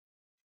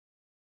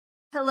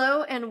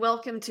Hello and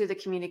welcome to the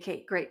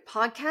Communicate Great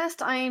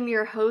podcast. I am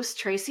your host,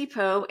 Tracy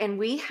Poe, and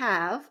we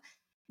have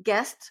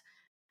guest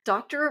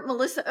Dr.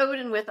 Melissa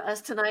Oden with us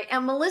tonight.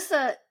 And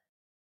Melissa,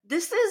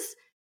 this is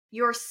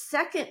your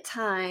second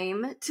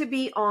time to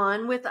be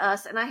on with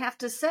us, and I have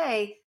to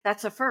say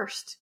that's a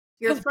first.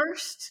 You're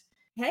first.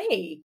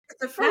 Hey,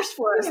 It's a first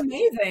for us.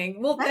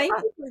 Amazing. Well, thank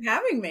you for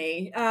having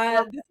me.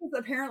 This is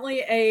apparently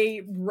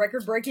a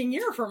record-breaking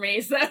year for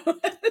me, so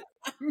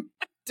I'm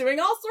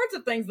doing all sorts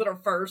of things that are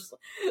first.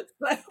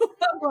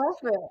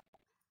 So.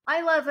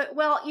 I love it.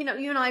 Well,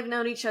 you and I have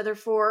known each other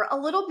for a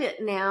little bit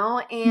now,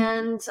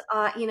 and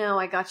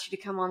I got you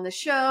to come on the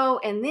show,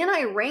 and then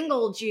I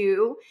wrangled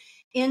you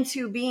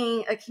into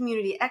being a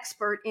community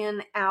expert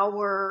in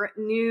our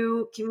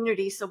new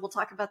community. So we'll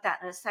talk about that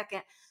in a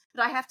second.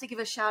 But I have to give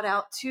a shout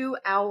out to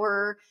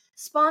our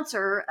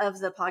sponsor of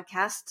the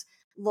podcast,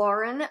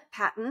 Lauren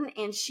Patton,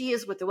 and she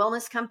is with the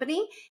Wellness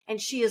Company, and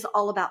she is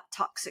all about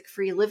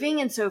toxic-free living.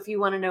 And so if you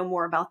want to know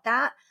more about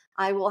that,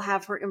 I will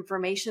have her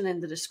information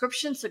in the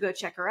description. So go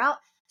check her out,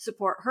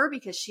 support her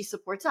because she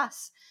supports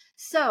us.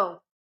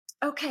 So,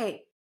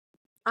 okay.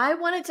 I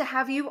wanted to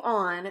have you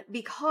on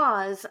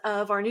because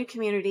of our new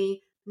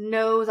community,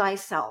 Know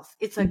Thyself.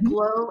 It's a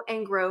glow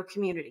and grow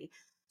community.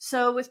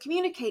 So with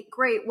Communicate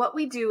Great, what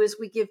we do is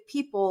we give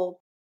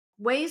people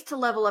ways to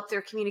level up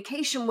their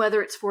communication,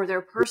 whether it's for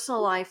their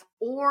personal life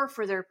or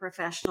for their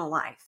professional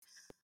life.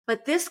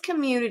 But this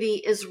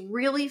community is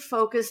really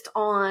focused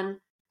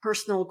on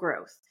personal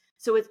growth.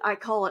 So I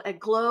call it a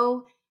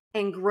glow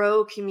and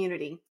grow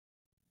community.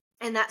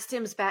 And that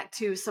stems back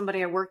to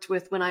somebody I worked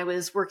with when I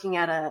was working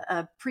at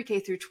a pre-K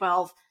through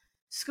 12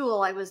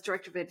 school. I was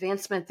director of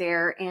advancement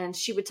there, and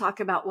she would talk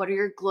about what are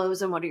your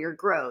glows and what are your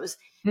grows.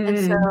 And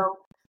so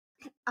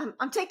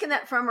I'm taking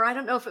that from her. I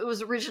don't know if it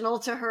was original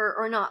to her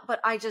or not, but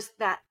I just,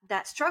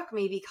 that struck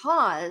me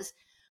because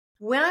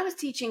when I was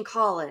teaching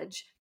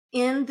college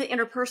in the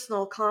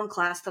interpersonal comm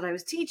class that I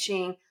was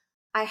teaching,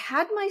 I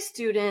had my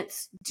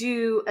students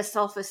do a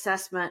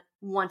self-assessment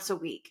once a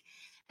week.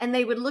 And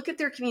they would look at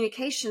their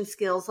communication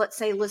skills, let's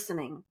say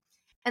listening,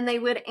 and they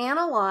would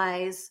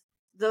analyze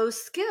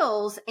those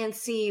skills and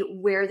see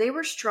where they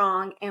were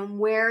strong and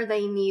where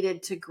they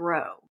needed to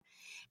grow.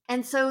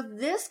 And so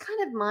this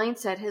kind of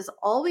mindset has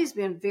always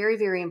been very,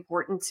 very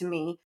important to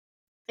me.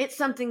 It's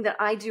something that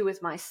I do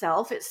with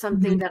myself. It's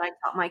something that I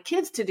taught my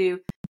kids to do.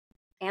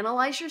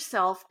 Analyze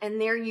yourself, and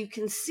there you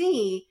can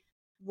see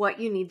what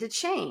you need to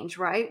change,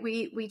 right?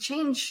 We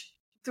change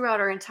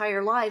throughout our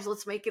entire lives.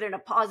 Let's make it in a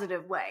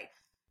positive way.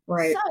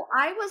 Right. So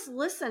I was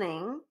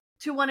listening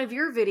to one of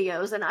your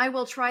videos, and I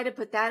will try to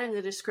put that in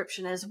the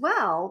description as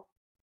well.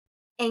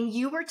 And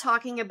you were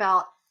talking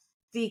about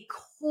the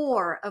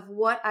core of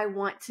what I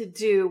want to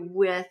do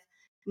with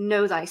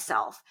Know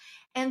Thyself.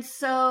 And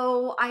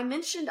so I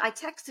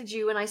texted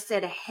you and I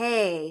said,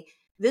 hey,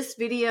 this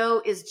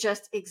video is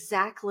just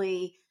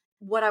exactly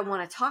what I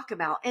want to talk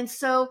about. And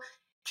so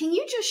can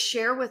you just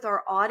share with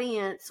our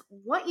audience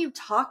what you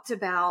talked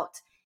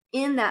about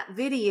in that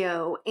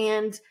video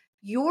and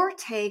your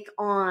take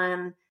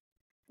on,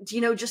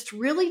 just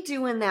really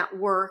doing that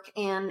work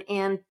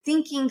and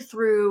thinking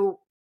through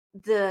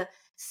the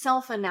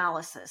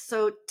self-analysis.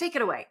 So take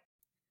it away.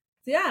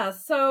 Yeah.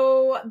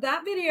 So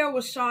that video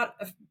was shot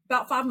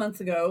about 5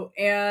 months ago.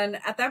 And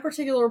at that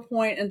particular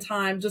point in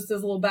time, just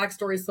as a little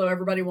backstory so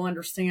everybody will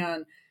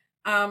understand,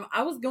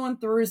 I was going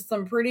through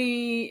some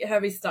pretty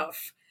heavy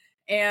stuff.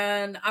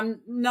 And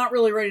I'm not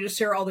really ready to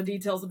share all the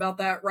details about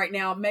that right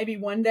now. Maybe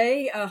one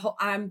day.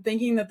 I'm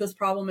thinking that this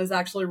problem is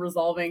actually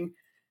resolving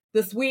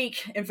this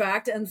week, in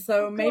fact. And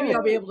so maybe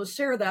I'll be able to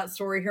share that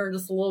story here in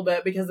just a little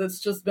bit because it's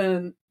just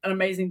been an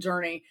amazing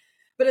journey.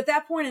 But at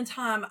that point in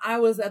time, I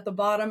was at the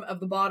bottom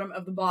of the bottom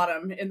of the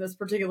bottom in this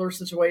particular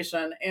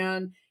situation.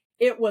 And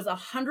it was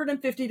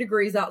 150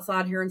 degrees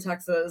outside here in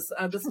Texas.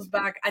 This was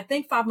back, I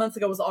think 5 months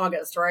ago was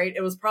August, right?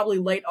 It was probably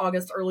late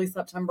August, early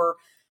September.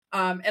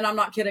 And I'm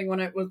not kidding when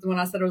I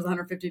said it was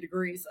 150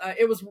 degrees.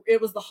 It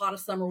was the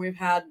hottest summer we've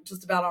had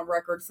just about on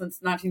record since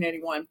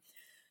 1981.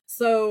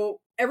 So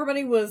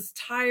everybody was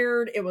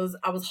tired. I was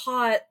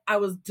hot. I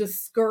was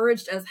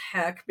discouraged as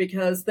heck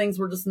because things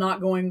were just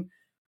not going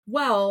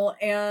well.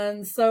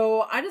 And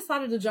so I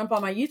decided to jump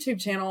on my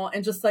YouTube channel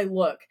and just say,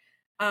 look,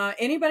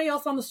 anybody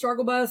else on the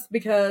struggle bus?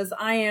 Because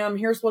I am,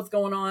 here's what's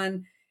going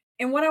on.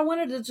 And what I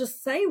wanted to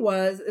just say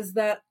is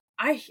that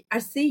I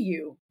see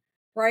you,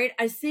 right?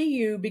 I see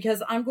you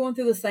because I'm going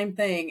through the same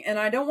thing. And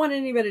I don't want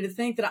anybody to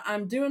think that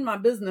I'm doing my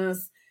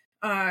business,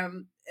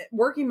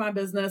 working my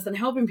business and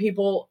helping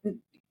people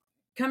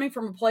coming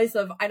from a place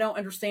of, I don't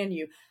understand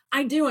you.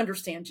 I do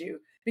understand you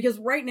because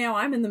right now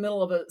I'm in the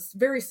middle of a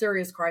very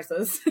serious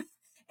crisis.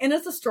 And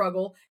it's a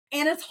struggle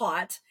and it's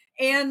hot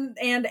and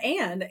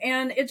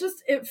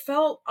it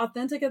felt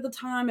authentic at the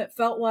time. It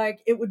felt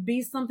like it would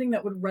be something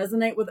that would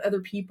resonate with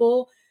other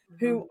people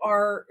who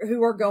are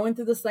going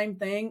through the same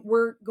thing.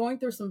 We're going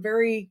through some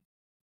very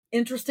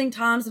interesting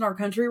times in our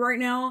country right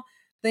now,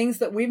 things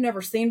that we've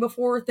never seen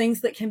before,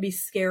 things that can be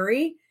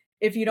scary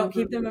if you don't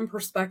keep them in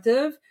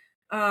perspective.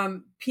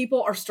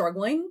 People are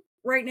struggling.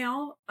 right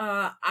now.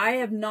 I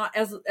have not,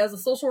 as a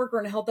social worker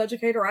and a health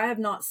educator, I have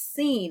not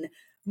seen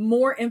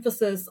more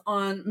emphasis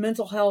on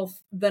mental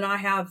health than I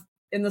have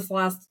in this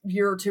last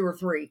year or two or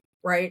three,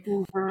 right?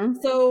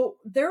 Mm-hmm. So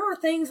there are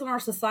things in our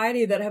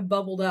society that have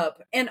bubbled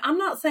up, and I'm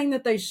not saying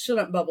that they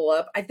shouldn't bubble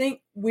up. I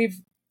think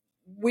we've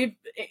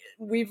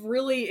we've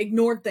really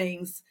ignored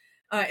things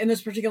in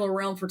this particular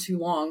realm for too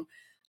long.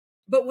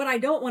 But what I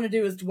don't want to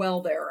do is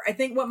dwell there. I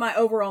think what my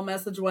overall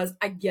message was,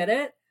 I get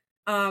it,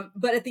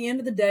 but at the end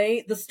of the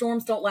day, the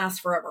storms don't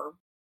last forever.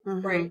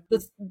 Mm-hmm. Right.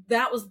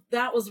 That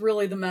was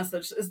really the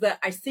message, is that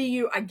I see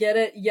you, I get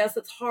it. Yes,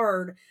 it's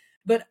hard,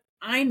 but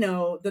I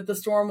know that the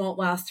storm won't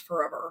last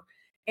forever.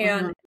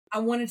 Mm-hmm. And I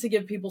wanted to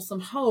give people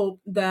some hope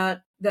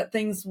that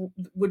things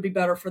would be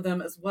better for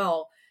them as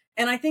well.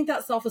 And I think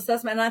that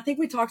self-assessment, and I think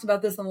we talked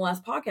about this in the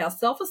last podcast,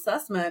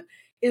 self-assessment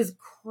is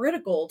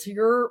critical to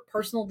your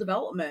personal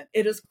development.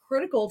 It is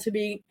critical to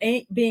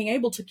being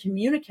able to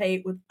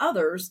communicate with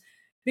others,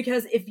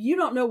 because if you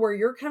don't know where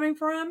you're coming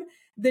from,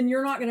 then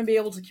you're not going to be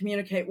able to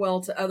communicate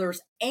well to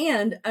others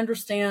and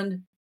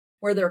understand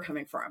where they're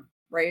coming from,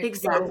 right? So,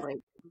 Exactly.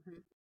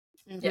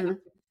 Mm-hmm. yeah. Mm-hmm.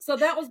 So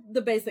that was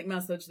the basic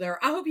message there.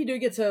 I hope you do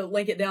get to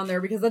link it down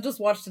there, because I just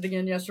watched it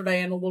again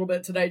yesterday and a little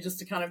bit today just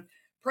to kind of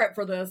prep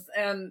for this.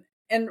 And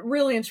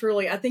really and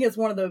truly, I think it's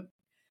one of the,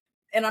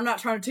 and I'm not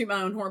trying to toot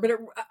my own horn, but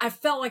I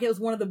felt like it was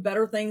one of the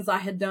better things I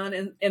had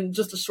done in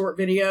just a short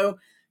video,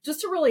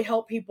 just to really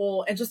help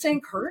people and just to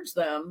encourage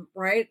them,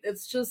 right?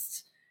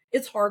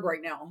 It's hard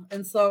right now.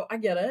 And so I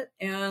get it.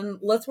 And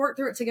let's work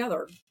through it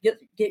together. Get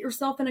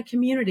yourself in a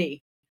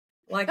community,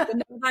 like the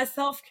Know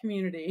Thyself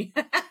community.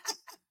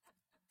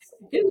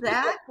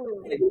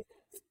 Exactly.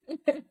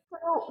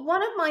 So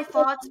one of my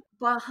thoughts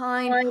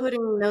behind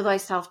putting Know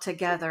Thyself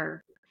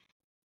together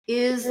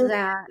is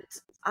that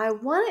I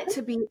want it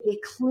to be a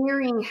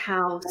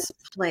clearinghouse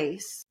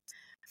place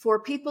for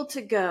people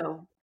to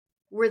go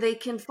where they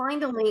can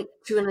find a link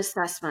to an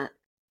assessment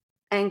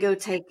and go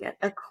take it,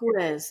 a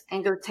quiz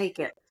and go take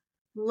it.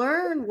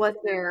 Learn what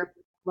their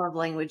love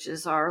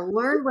languages are,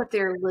 learn what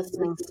their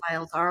listening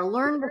styles are,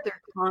 learn what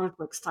their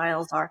conflict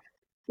styles are.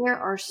 There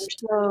are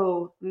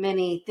so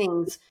many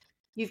things.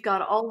 You've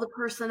got all the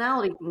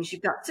personality things.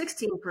 You've got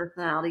 16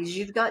 personalities.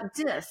 You've got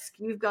DISC.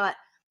 You've got,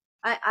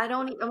 I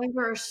don't, I mean,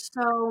 there are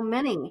so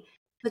many,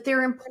 but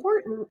they're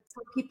important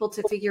for people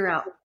to figure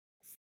out.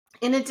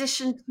 In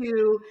addition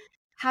to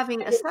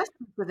having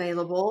assessments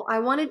available, I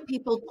wanted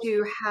people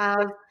to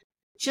have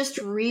just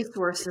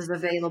resources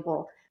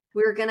available.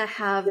 We're going to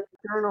have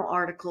journal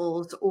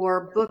articles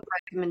or book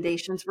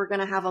recommendations. We're going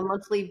to have a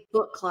monthly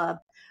book club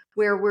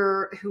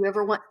where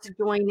whoever wants to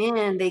join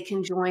in, they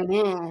can join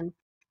in.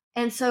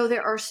 And so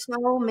there are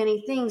so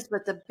many things,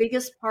 but the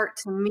biggest part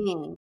to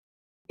me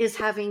is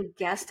having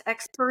guest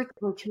experts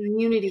and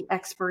community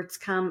experts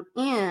come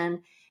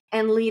in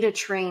and lead a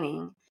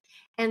training.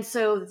 And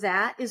so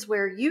that is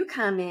where you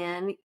come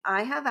in.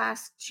 I have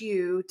asked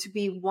you to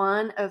be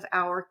one of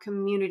our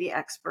community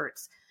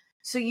experts.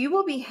 So you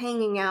will be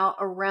hanging out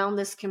around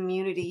this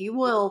community.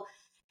 You'll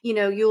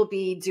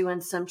be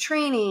doing some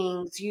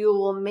trainings. You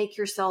will make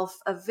yourself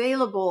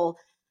available.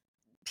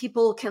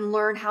 People can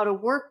learn how to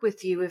work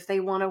with you if they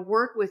want to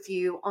work with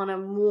you on a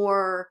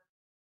more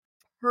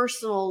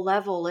personal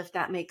level, if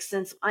that makes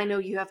sense. I know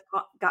you have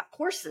got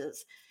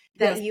courses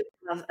that Yes. you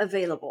have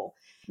available.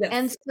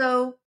 And Yes.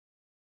 so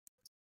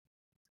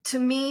to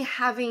me,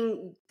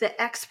 having the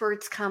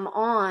experts come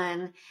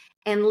on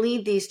and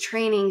lead these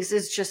trainings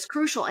is just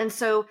crucial. And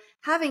so,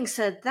 having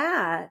said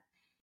that,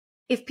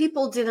 if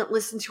people didn't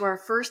listen to our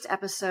first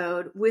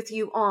episode with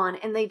you on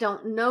and they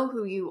don't know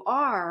who you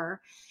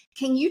are,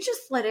 can you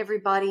just let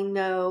everybody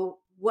know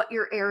what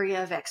your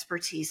area of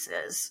expertise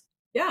is?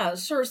 Yeah,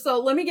 sure. So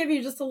let me give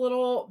you just a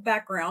little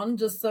background,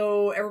 just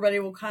so everybody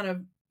will kind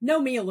of know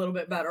me a little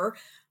bit better.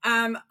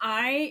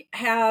 I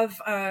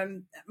have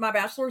my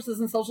bachelor's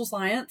is in social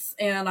science,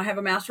 and I have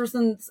a master's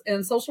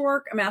in social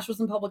work, a master's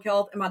in public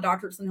health, and my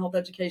doctorate's in health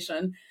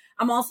education.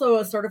 I'm also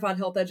a certified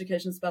health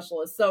education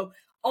specialist. So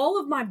all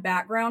of my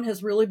background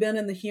has really been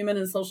in the human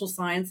and social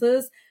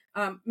sciences.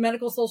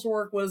 Medical social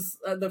work was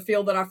the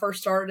field that I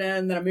first started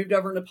in. Then I moved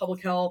over into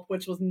public health,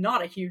 which was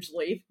not a huge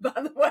leap,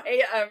 by the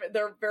way.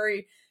 They're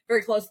very,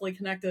 very closely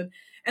connected.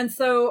 And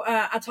so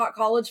I taught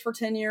college for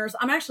 10 years.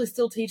 I'm actually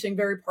still teaching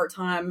very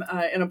part-time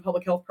in a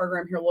public health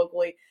program here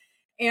locally.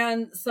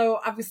 And so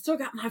I've still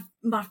got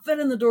my foot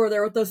in the door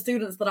there with those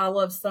students that I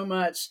love so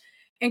much.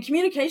 And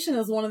communication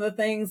is one of the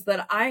things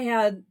that I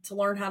had to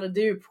learn how to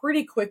do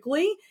pretty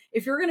quickly.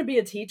 If you're going to be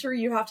a teacher,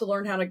 you have to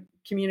learn how to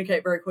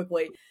communicate very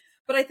quickly.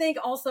 But I think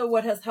also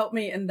what has helped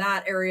me in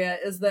that area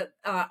is that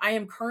I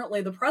am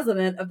currently the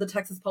president of the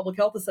Texas Public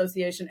Health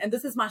Association. And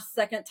this is my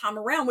second time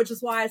around, which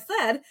is why I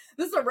said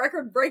this is a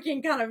record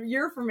breaking kind of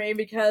year for me,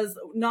 because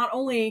not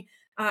only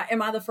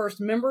am I the first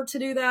member to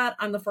do that,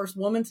 I'm the first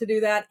woman to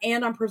do that,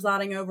 and I'm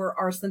presiding over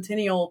our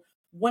centennial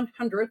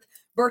 100th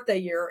birthday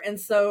year. And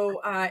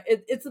so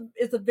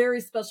it's a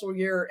very special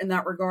year in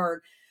that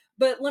regard.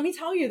 But let me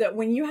tell you that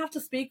when you have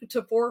to speak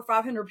to 400 or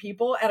 500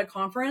 people at a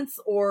conference,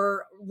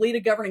 or lead a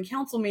governing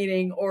council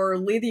meeting, or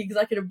lead the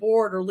executive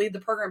board, or lead the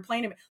program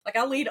planning, like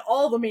I lead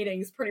all the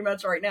meetings pretty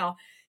much right now,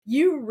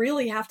 you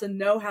really have to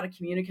know how to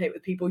communicate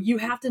with people. You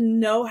have to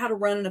know how to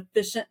run an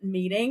efficient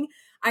meeting.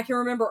 I can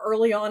remember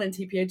early on in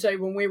TPHA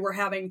when we were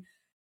having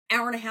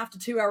 1.5 to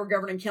 2 hour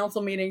governing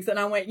council meetings. And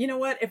I went, you know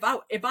what, if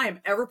I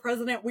am ever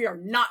president, we are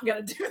not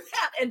going to do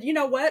that. And you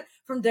know what,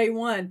 from day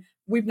one,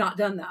 we've not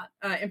done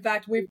that. In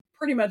fact, we've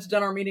pretty much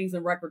done our meetings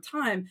in record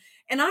time.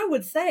 And I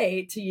would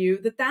say to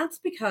you that that's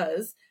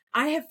because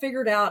I have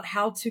figured out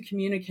how to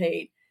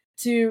communicate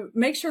to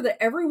make sure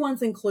that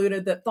everyone's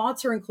included, that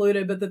thoughts are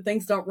included, but that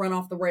things don't run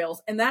off the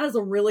rails. And that is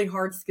a really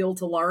hard skill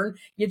to learn.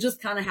 You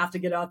just kind of have to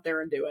get out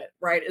there and do it,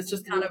 right? It's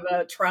just kind of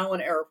a trial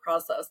and error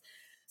process.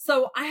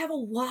 So I have a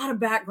lot of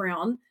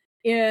background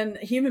in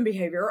human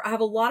behavior. I have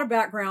a lot of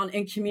background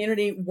in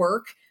community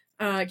work,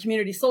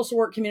 community social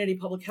work, community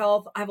public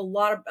health. I have a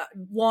lot of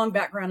long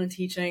background in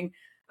teaching,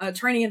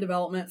 training and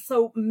development.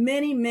 So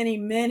many, many,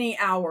 many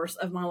hours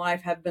of my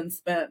life have been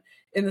spent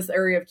in this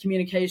area of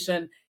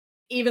communication,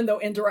 even though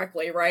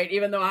indirectly, right?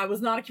 Even though I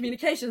was not a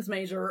communications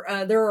major,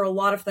 there are a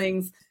lot of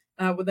things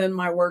within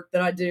my work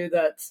that I do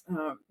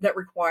that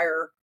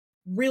require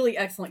really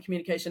excellent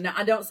communication. Now,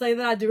 I don't say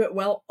that I do it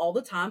well all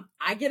the time.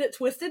 I get it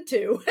twisted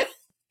too,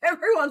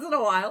 every once in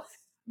a while,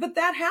 but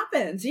that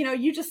happens.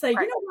 You just say,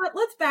 right, you know what,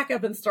 let's back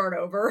up and start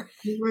over.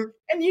 Mm-hmm.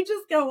 And you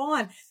just go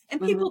on. And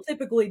people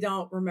typically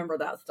don't remember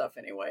that stuff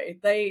anyway.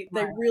 They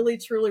really,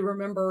 truly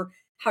remember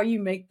how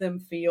you make them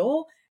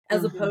feel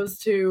as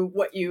opposed to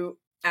what you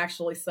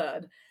actually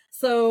said.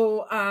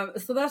 So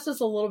that's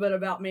just a little bit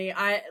about me.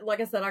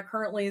 Like I said, I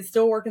currently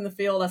still work in the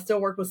field. I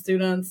still work with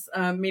students,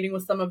 meeting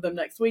with some of them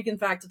next week, in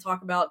fact, to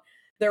talk about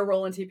their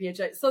role in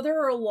TPHA. So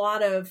there are a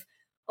lot of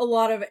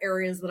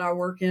areas that I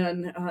work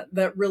in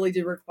that really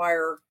do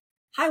require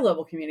high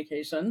level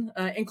communication,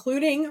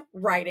 including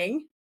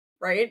writing,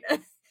 right?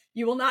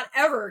 You will not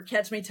ever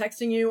catch me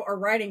texting you or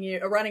writing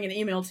an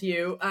email to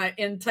you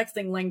in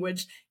texting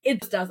language.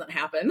 It just doesn't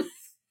happen.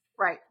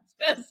 Right.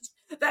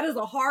 That is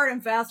a hard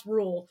and fast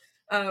rule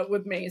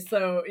with me.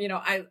 So,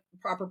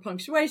 proper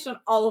punctuation,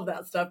 all of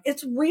that stuff.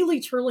 It's really,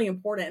 truly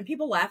important. And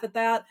people laugh at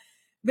that,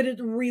 but it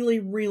really,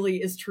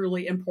 really is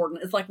truly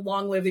important. It's like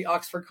long live the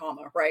Oxford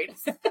comma, right?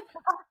 Let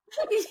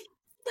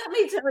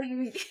me tell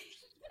you.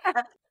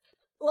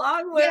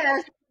 Long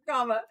live the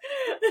comma.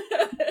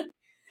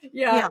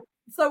 Yeah.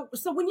 So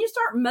when you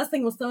start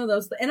messing with some of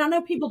those, and I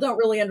know people don't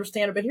really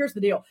understand it, but here's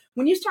the deal.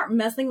 When you start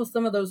messing with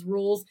some of those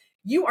rules,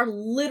 you are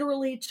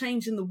literally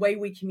changing the way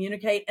we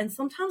communicate. And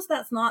sometimes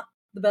that's not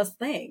the best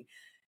thing.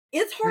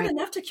 It's hard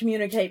enough to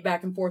communicate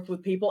back and forth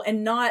with people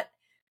and not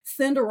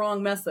send a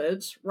wrong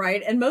message,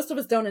 right? And most of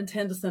us don't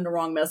intend to send a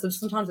wrong message.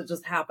 Sometimes it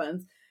just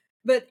happens.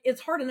 But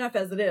it's hard enough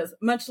as it is,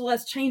 much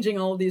less changing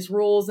all of these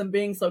rules and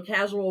being so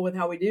casual with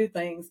how we do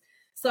things.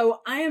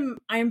 So I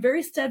am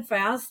very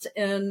steadfast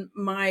in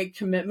my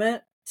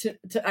commitment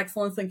to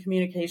excellence in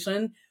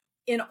communication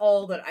in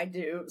all that I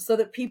do, so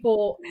that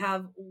people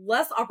have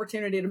less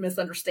opportunity to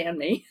misunderstand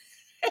me.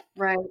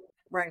 Right.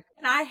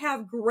 And I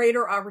have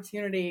greater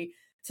opportunity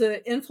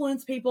to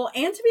influence people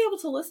and to be able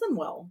to listen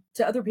well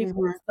to other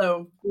people.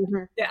 So,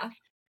 yeah.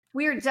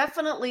 We're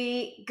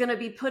definitely going to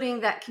be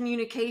putting that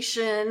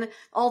communication,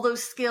 all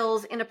those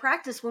skills into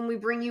practice when we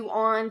bring you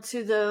on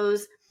to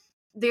those.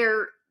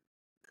 They're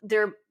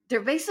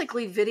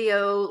basically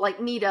video like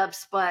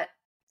meetups, but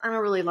I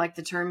don't really like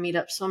the term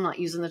meetup, so I'm not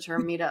using the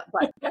term meetup.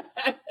 But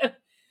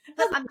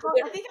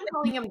I think I'm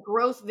calling them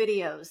growth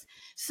videos.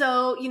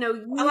 So, you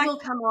will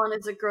come on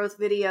as a growth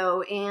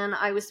video, and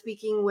I was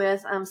speaking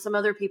with some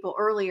other people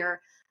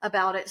earlier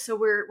about it. So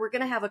we're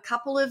going to have a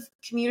couple of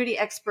community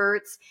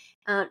experts,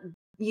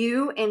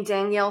 you and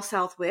Danielle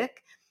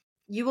Southwick.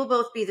 You will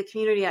both be the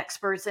community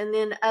experts, and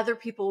then other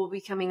people will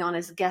be coming on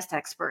as guest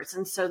experts.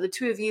 And so the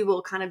two of you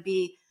will kind of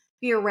be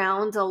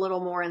around a little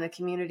more in the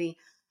community.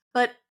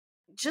 But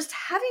just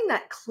having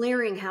that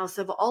clearinghouse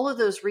of all of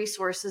those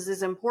resources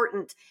is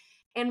important.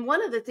 And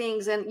one of the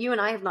things, and you and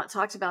I have not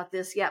talked about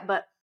this yet,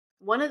 but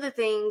one of the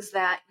things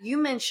that you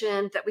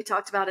mentioned that we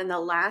talked about in the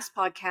last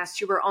podcast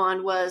you were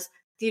on was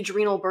the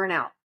adrenal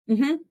burnout.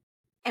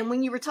 And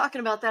when you were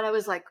talking about that, I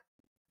was like,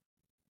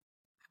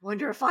 I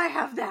wonder if I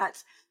have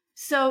that.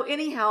 So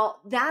anyhow,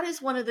 that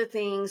is one of the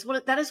things,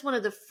 that is one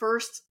of the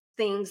first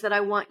things that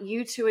I want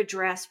you to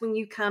address when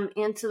you come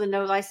into the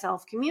Know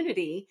Thyself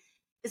community,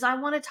 is I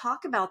want to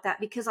talk about that,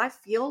 because I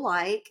feel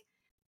like,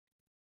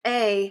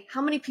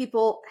 how many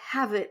people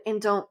have it and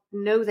don't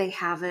know they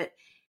have it,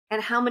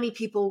 and how many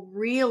people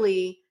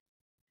really,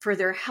 for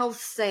their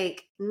health's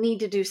sake,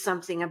 need to do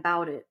something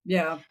about it.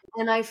 Yeah.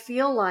 And I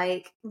feel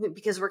like,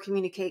 because we're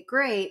Communicate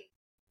Great,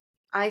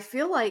 I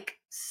feel like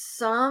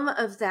some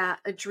of that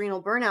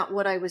adrenal burnout,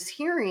 what I was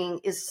hearing,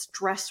 is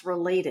stress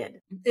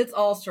related. It's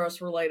all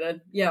stress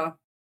related. Yeah.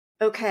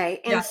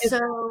 Okay.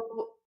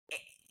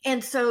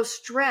 And so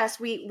stress,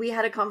 we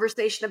had a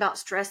conversation about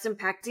stress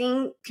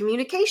impacting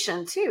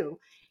communication too.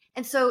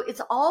 And so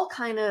it's all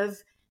kind of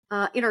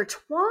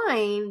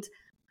intertwined,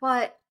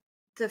 but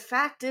the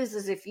fact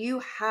is if you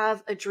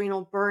have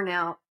adrenal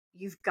burnout,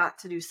 you've got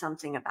to do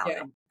something about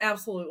Yeah, it.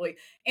 absolutely.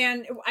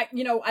 And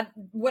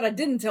what I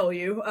didn't tell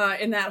you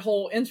in that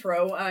whole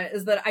intro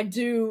is that I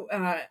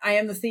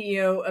am the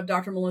CEO of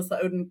Dr. Melissa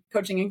Oden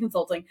Coaching and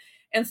Consulting.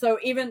 And so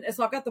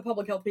I've got the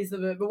public health piece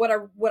of it, but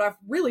what I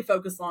really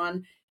focus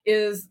on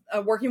is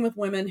working with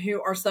women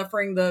who are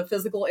suffering the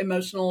physical,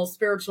 emotional,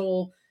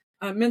 spiritual,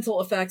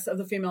 mental effects of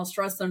the female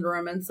stress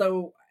syndrome. And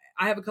so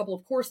I have a couple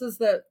of courses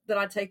that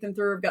I take them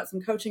through. I've got some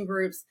coaching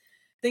groups,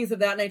 things of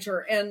that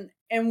nature. And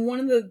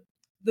one of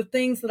the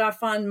things that I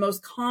find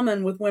most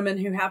common with women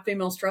who have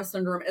female stress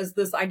syndrome is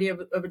this idea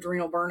of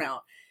adrenal burnout.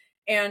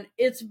 And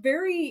it's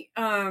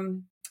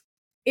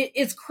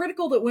it's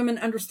critical that women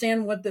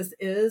understand what this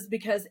is,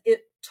 because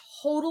it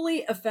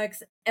totally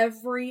affects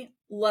every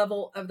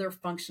level of their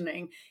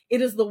functioning.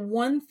 It is the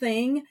one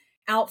thing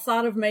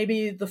outside of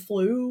maybe the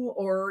flu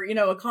or,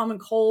 a common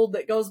cold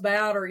that goes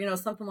bad or,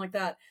 something like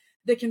that,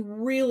 that can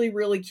really,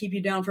 really keep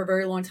you down for a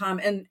very long time.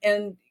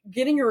 And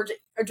getting your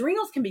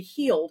adrenals can be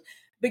healed,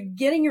 but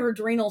getting your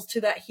adrenals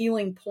to that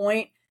healing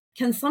point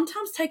can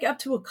sometimes take up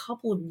to a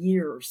couple of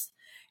years.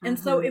 And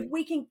so if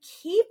we can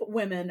keep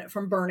women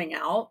from burning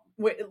out,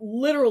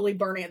 literally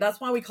burning it,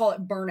 that's why we call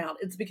it burnout.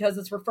 It's because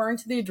it's referring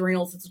to the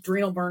adrenals, it's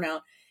adrenal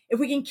burnout. If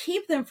we can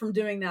keep them from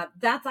doing that,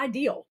 that's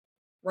ideal,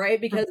 right?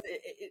 Because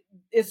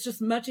it's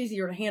just much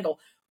easier to handle.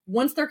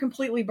 Once they're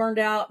completely burned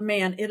out,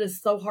 man, it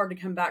is so hard to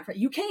come back from.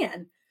 You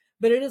can,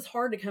 but it is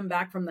hard to come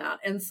back from that.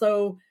 And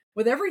so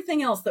with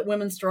everything else that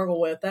women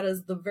struggle with, that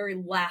is the very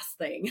last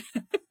thing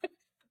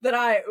that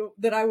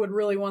I would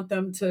really want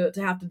them to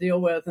have to deal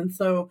with. And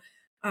so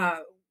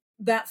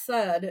that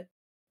said,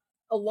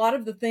 a lot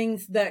of the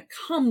things that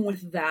come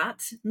with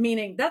that,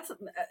 meaning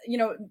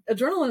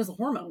adrenaline is a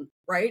hormone,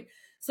 right?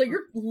 So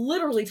you're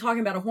literally talking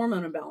about a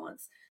hormone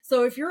imbalance.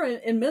 So if you're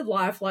in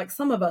midlife, like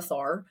some of us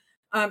are,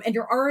 and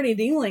you're already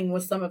dealing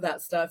with some of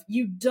that stuff,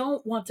 you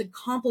don't want to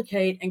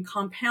complicate and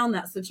compound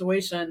that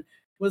situation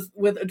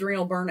with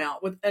adrenal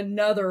burnout, with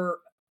another,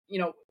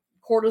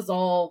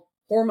 cortisol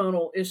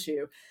hormonal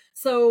issue.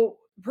 So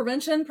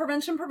prevention,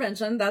 prevention,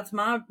 prevention. That's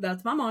my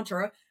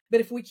mantra. But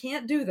if we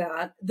can't do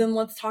that, then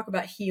let's talk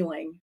about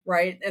healing,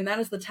 right? And that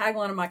is the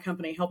tagline of my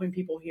company, helping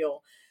people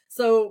heal.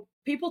 So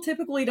people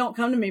typically don't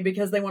come to me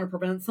because they want to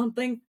prevent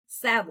something.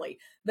 Sadly,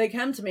 they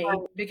come to me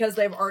because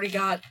they've already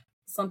got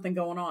something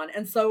going on.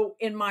 And so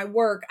in my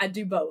work, I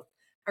do both.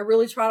 I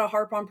really try to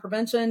harp on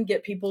prevention,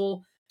 get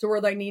people to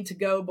where they need to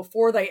go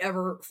before they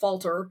ever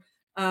falter.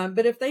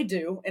 But if they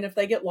do, and if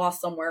they get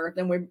lost somewhere,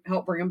 then we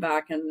help bring them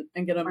back and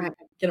get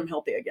them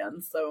healthy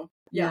again. So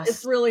yeah, it's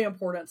Yes. really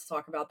important to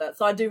talk about that.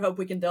 So I do hope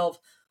we can delve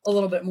a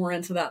little bit more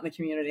into that in the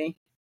community.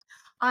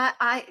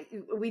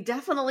 We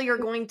definitely are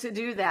going to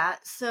do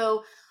that.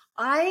 So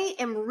I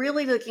am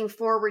really looking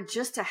forward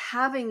just to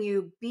having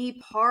you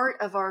be part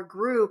of our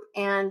group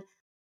and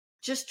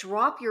just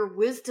drop your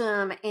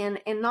wisdom, and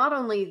not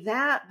only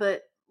that,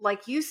 but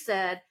like you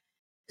said,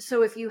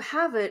 so if you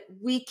have it,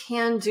 we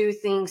can do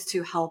things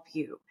to help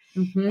you.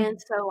 Mm-hmm. And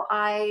so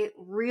I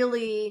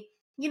really,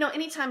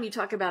 anytime you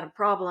talk about a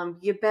problem,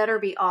 you better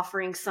be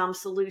offering some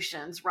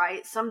solutions,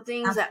 right? Some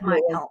things that might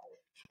Absolutely. help.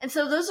 And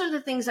so those are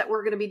the things that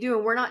we're going to be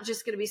doing. We're not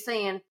just going to be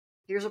saying,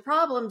 here's a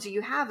problem. Do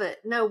you have it?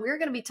 No, we're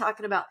going to be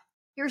talking about,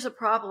 here's a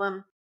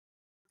problem.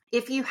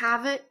 If you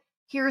have it,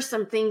 here are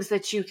some things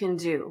that you can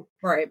do.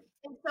 Right.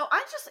 And so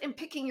I just am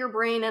picking your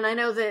brain, and I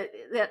know that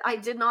I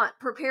did not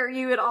prepare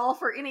you at all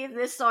for any of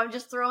this, so I'm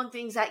just throwing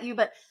things at you.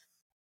 But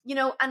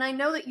and I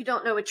know that you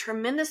don't know a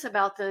tremendous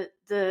about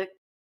the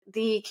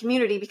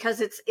community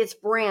because it's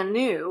brand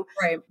new.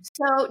 Right.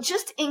 So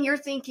just in your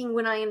thinking,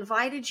 when I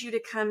invited you to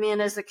come in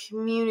as a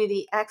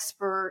community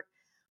expert,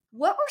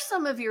 what were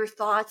some of your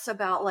thoughts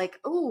about, like,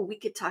 oh, we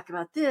could talk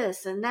about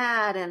this and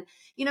that, and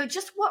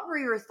just what were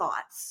your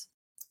thoughts?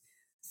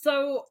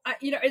 So,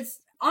 it's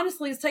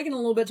taken a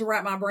little bit to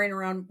wrap my brain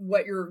around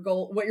what your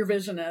goal, what your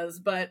vision is.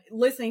 But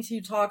listening to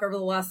you talk over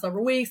the last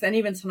several weeks and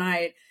even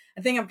tonight,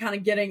 I think I'm kind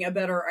of getting a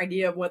better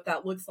idea of what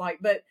that looks like.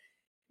 But,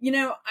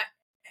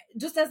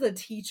 just as a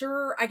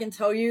teacher, I can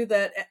tell you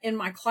that in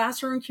my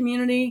classroom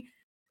community,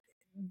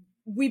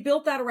 we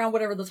built that around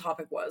whatever the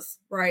topic was,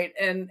 right?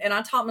 And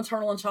I taught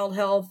maternal and child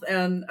health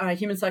and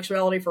human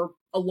sexuality for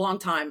a long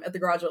time at the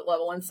graduate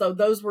level, and so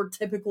those were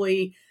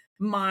typically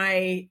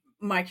my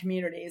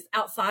communities.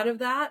 Outside of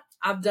that,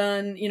 I've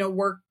done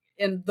work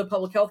in the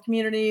public health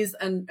communities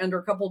and under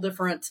a couple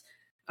different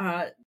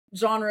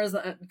genres,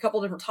 a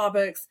couple different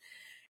topics,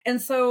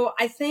 and so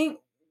I think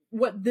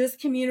what this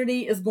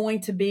community is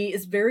going to be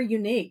is very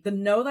unique. The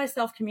Know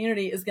Thyself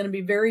community is going to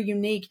be very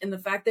unique in the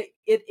fact that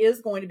it is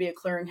going to be a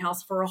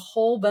clearinghouse for a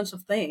whole bunch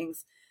of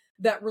things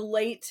that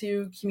relate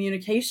to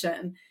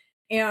communication.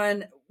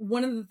 And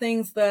one of the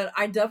things that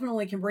I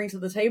definitely can bring to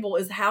the table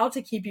is how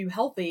to keep you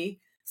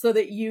healthy so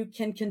that you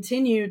can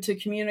continue to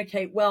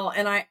communicate well.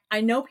 And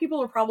I know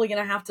people are probably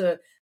going to have to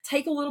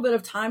take a little bit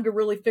of time to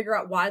really figure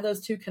out why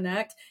those two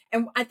connect.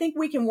 And I think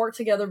we can work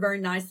together very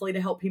nicely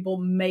to help people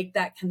make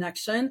that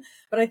connection.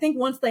 But I think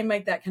once they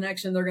make that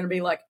connection, they're going to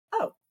be like,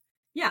 oh,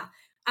 yeah.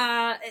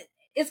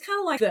 it's kind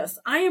of like this.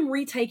 I am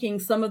retaking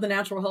some of the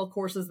natural health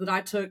courses that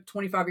I took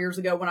 25 years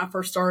ago when I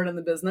first started in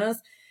the business.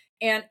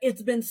 And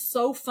it's been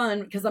so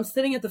fun because I'm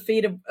sitting at the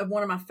feet of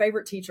one of my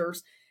favorite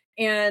teachers.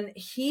 And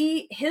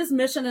his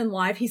mission in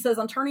life, he says,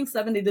 I'm turning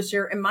 70 this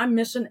year, and my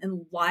mission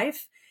in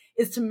life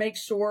is to make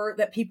sure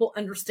that people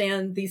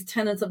understand these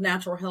tenets of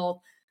natural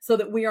health so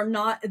that we are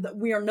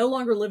no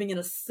longer living in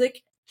a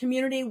sick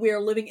community. We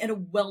are living in a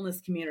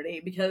wellness community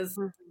because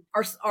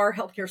our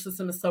healthcare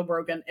system is so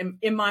broken,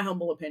 in my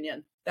humble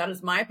opinion. That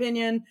is my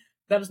opinion.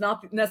 That is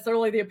not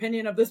necessarily the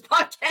opinion of this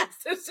podcast.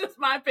 It's just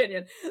my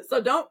opinion.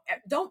 So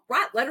don't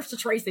write letters to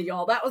Tracy,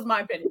 y'all. That was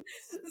my opinion.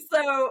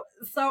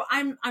 So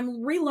I'm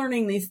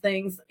relearning these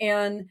things,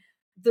 and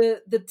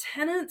the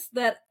tenets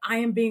that I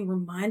am being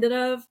reminded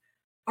of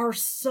are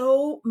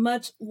so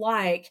much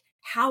like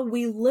how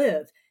we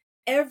live.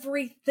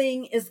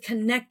 Everything is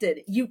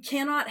connected. You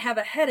cannot have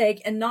a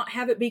headache and not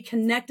have it be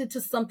connected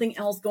to something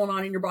else going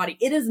on in your body.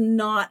 It is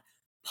not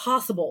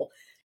possible.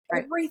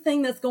 Right.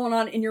 Everything that's going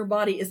on in your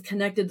body is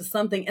connected to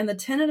something. And the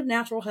tenet of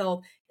natural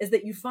health is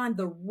that you find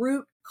the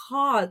root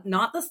cause,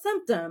 not the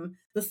symptom.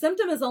 The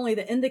symptom is only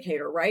the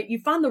indicator, right? You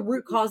find the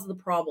root cause of the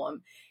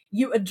problem.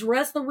 You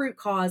address the root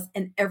cause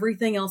and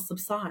everything else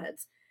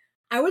subsides.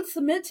 I would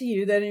submit to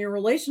you that in your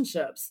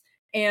relationships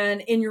and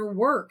in your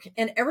work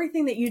and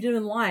everything that you do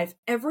in life,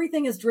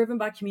 everything is driven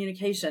by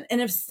communication. And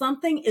if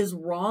something is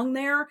wrong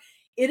there,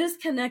 it is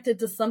connected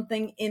to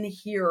something in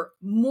here,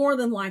 more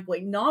than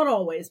likely, not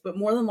always, but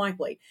more than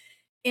likely.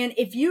 And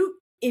if you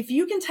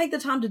can take the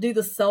time to do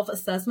the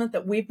self-assessment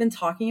that we've been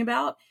talking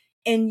about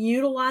and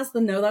utilize the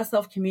Know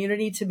Thyself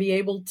community to be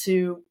able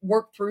to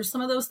work through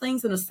some of those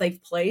things in a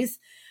safe place,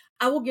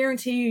 I will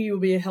guarantee you will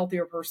be a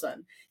healthier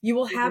person. You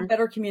will have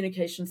better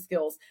communication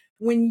skills.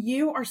 When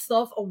you are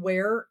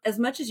self-aware as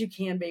much as you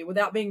can be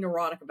without being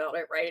neurotic about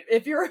it, right?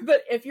 If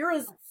you're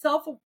as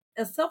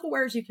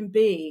self-aware as you can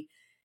be,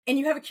 and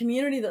you have a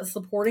community that's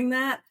supporting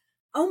that,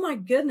 oh my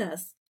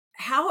goodness,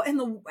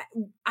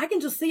 I can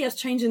just see us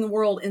changing the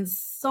world in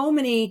so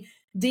many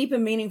deep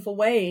and meaningful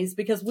ways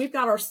because we've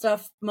got our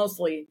stuff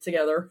mostly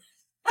together.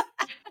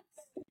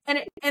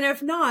 And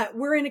if not,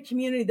 we're in a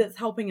community that's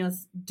helping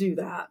us do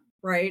that.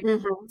 Right.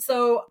 Mm-hmm.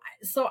 So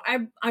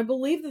I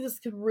believe that this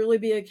could really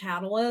be a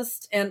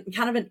catalyst and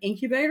kind of an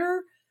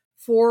incubator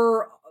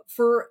for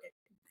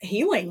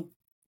healing,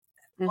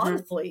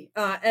 honestly,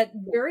 at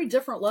very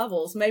different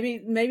levels,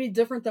 maybe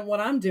different than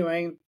what I'm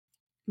doing,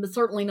 but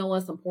certainly no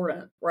less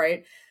important.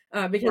 Right.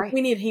 Because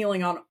we need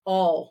healing on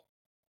all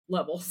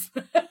levels,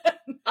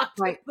 not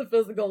just the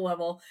physical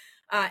level.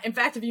 In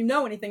fact, if you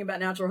know anything about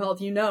natural health,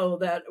 you know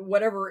that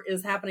whatever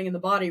is happening in the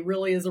body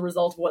really is a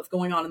result of what's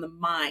going on in the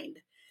mind.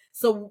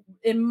 So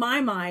in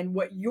my mind,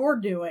 what you're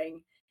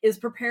doing is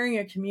preparing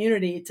a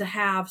community to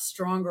have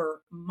stronger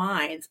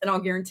minds. And I'll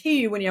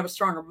guarantee you, when you have a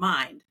stronger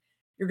mind,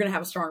 you're going to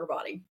have a stronger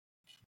body.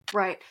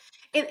 Right.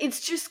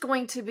 It's just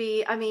going to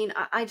be,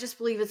 I just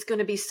believe it's going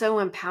to be so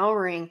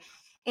empowering.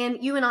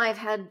 And you and I have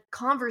had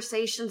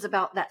conversations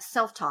about that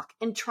self-talk,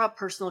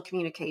 intrapersonal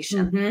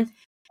communication. Mm-hmm.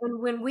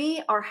 And when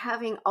we are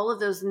having all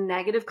of those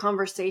negative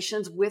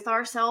conversations with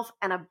ourselves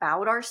and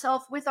about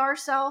ourselves with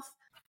ourselves,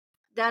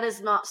 that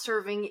is not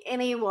serving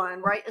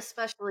anyone, right?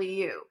 Especially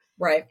you.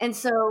 Right. And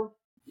so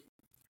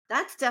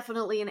that's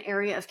definitely an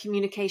area of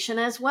communication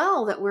as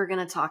well that we're going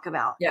to talk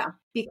about. Yeah.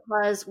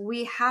 Because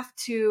we have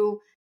to,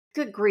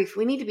 good grief,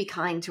 we need to be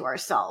kind to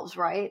ourselves,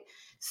 right?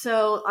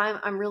 So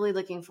I'm really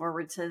looking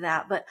forward to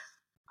that. But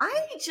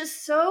I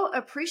just so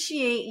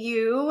appreciate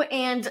you.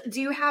 And do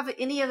you have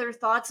any other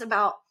thoughts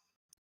about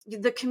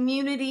the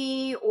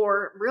community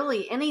or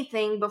really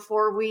anything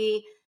before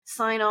we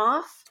sign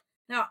off?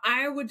 Now,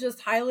 I would just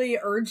highly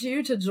urge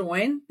you to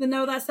join the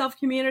Know Thyself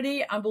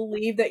community. I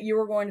believe that you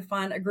are going to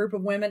find a group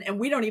of women, and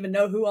we don't even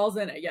know who all's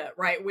in it yet,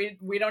 right?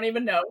 We don't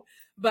even know.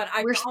 But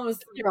I can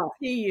almost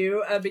guarantee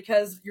you,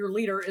 because your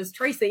leader is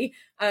Tracy,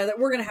 that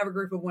we're going to have a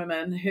group of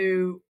women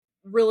who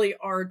really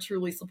are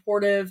truly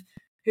supportive,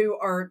 who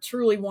are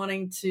truly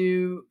wanting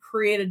to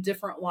create a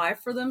different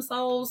life for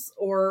themselves,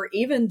 or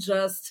even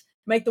just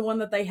make the one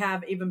that they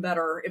have even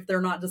better if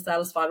they're not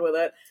dissatisfied with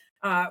it.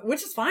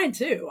 Which is fine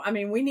too. I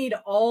mean, we need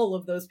all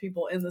of those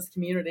people in this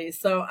community.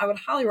 So I would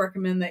highly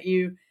recommend that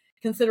you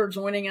consider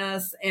joining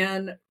us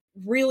and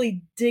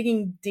really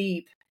digging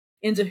deep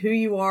into who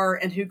you are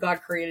and who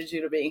God created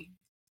you to be.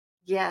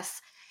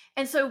 Yes.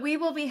 And so we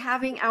will be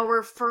having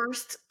our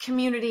first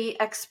community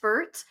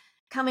expert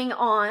coming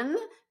on,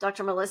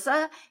 Dr.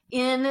 Melissa,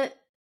 in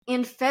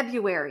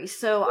February.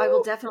 So I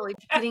will definitely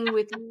be getting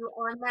with you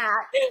on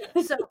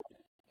that. So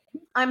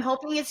I'm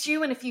hoping it's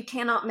you. And if you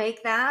cannot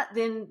make that,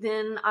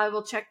 then I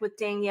will check with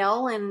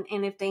Danielle. And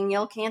if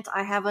Danielle can't,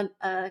 I have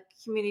a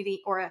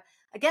community or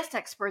a guest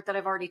expert that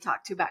I've already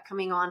talked to about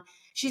coming on.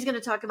 She's going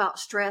to talk about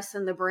stress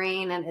in the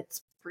brain, and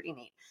it's pretty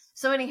neat.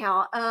 So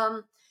anyhow,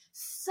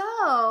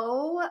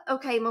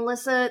 okay,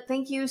 Melissa,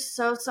 thank you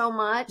so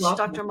much.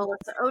 Welcome. Dr.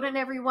 Melissa Oden,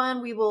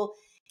 everyone. We will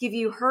give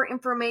you her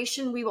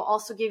information. We will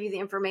also give you the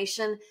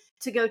information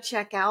to go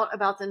check out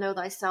about the Know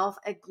Thyself,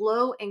 a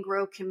Glow and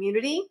Grow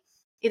community.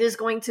 It is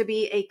going to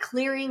be a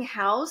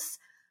clearinghouse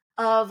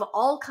of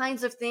all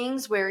kinds of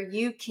things where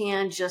you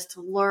can just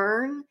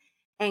learn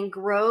and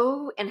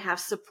grow and have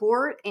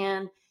support.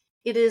 And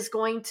it is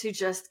going to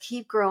just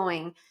keep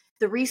growing.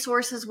 The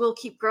resources will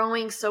keep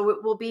growing. So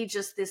it will be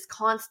just this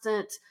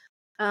constant,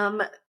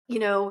 um, you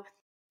know,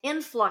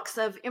 influx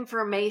of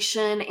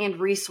information and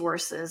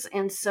resources.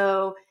 And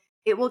so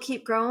it will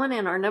keep growing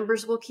and our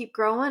numbers will keep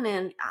growing.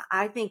 And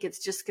I think it's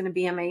just going to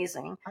be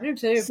amazing. I do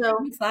too. So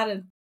I'm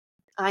excited.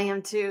 I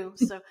am too.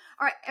 So, all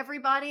right,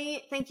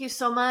 everybody, thank you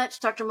so much.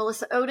 Dr.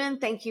 Melissa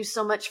Oden, thank you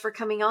so much for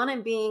coming on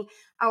and being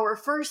our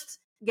first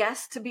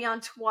guest to be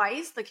on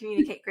twice the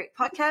Communicate Great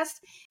podcast.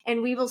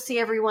 And we will see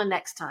everyone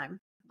next time.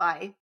 Bye.